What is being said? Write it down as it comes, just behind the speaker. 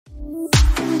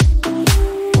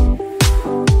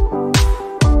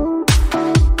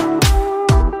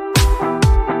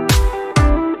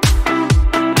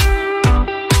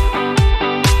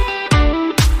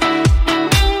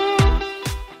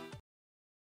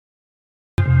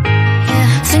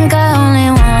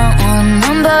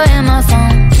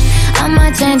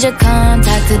change your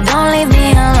contact, but don't leave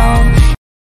me alone.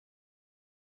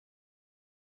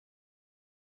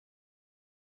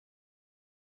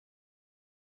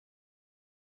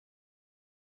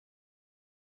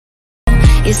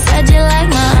 You said you like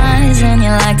my eyes and you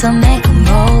like to make them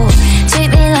roll. Treat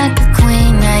me like a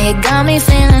queen, now you got me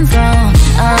feeling thrown.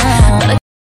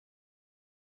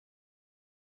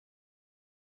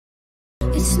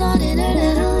 It's not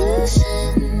internet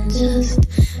illusion, just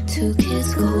two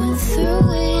kids going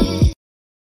through it.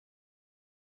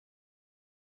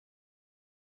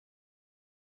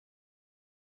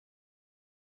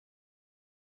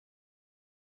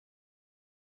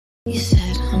 You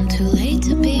said I'm too late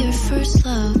to be your first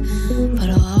love, but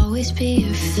I'll always be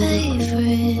your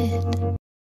favorite.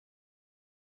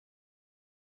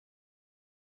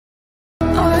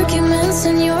 Arguments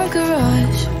in your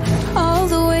garage, all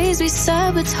the ways we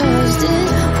sabotaged it,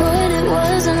 what it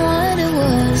was and what it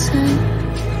wasn't.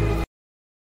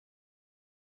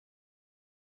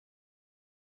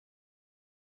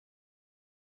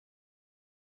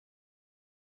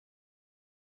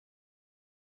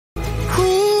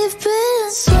 We've been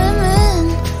swimming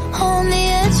on the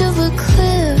edge of a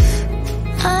cliff.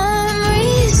 I'm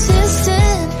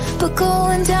resistant, but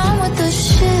going down with the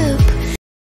ship.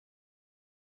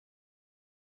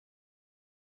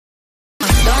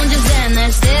 Don't just stand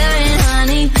there staring,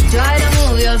 honey. Try to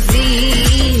move your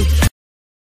feet.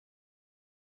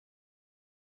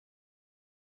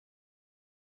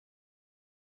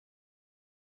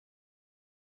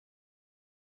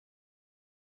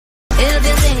 If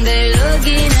you think they're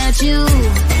looking at you,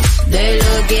 they're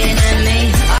looking at me.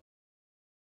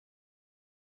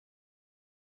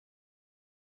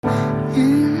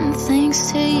 And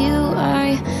thanks to you,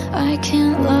 I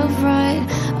can't love right.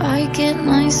 I get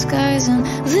nice guys and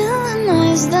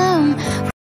villainize them.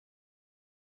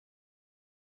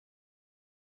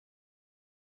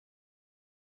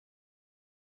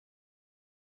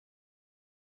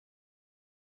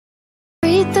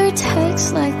 Read their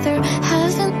texts like they're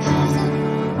having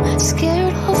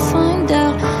scared I'll find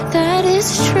out that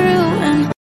it's true.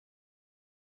 And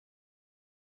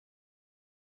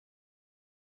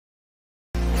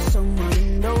someone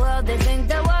in the world, they think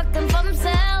they're working for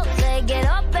themselves. They get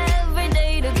up every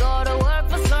day to go to work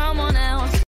for someone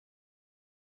else.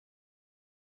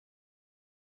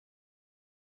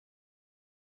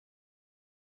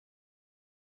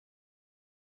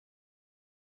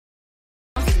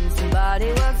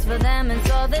 Somebody works for them and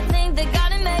so they think they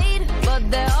got it made, but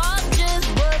they're all just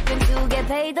working to get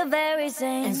paid the very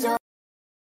same. And so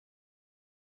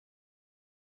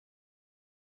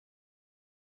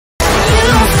you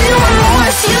don't feel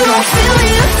remorse, you don't feel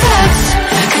the effects,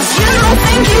 'cause you don't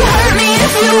think you hurt me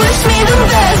if you wish me the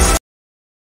best.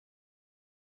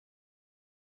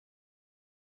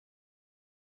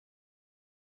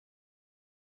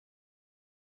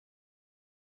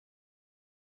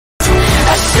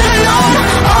 I should've known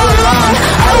all along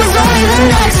I was only the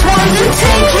next one to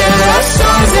take your love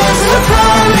songs as a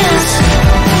promise.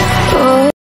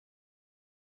 Oh.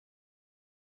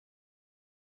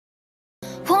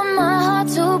 Want my heart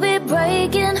to be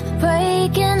breaking,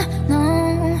 breaking, no.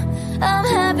 I'm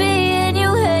happy and you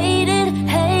hate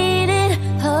it,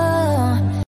 oh.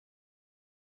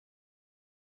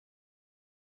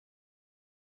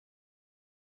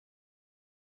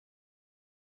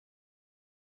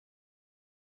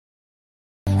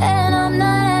 And I'm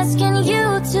not asking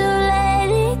you to let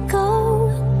it go,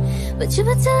 but you've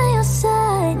been telling your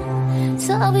side,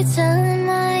 so I'll be telling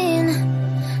mine.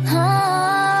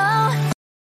 Oh.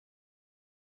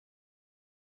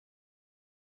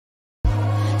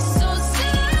 So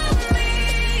sue me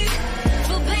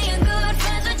for being good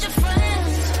friends with your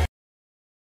friends.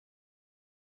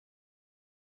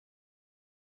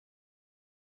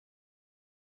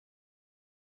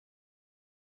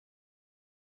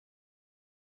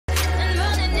 And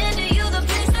running into you, the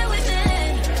place that we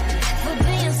met, for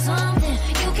being something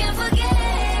you can't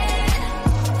forget.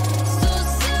 So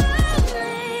sue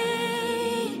me.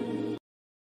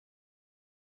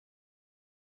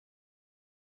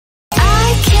 I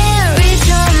can't read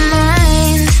your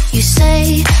mind. You say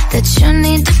that you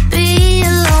need to be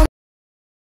alone,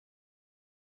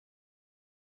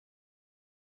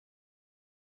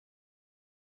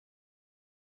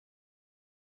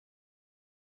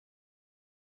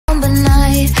 but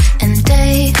night and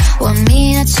day want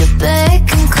me at your beck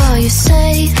and call. You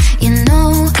say you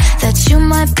know that you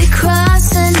might be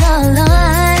crossing the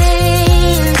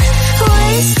line,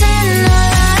 wasting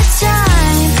all our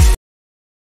time.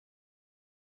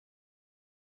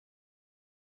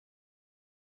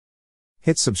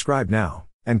 Hit subscribe now,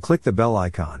 and click the bell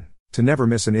icon, to never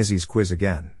miss an Izzy's quiz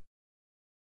again.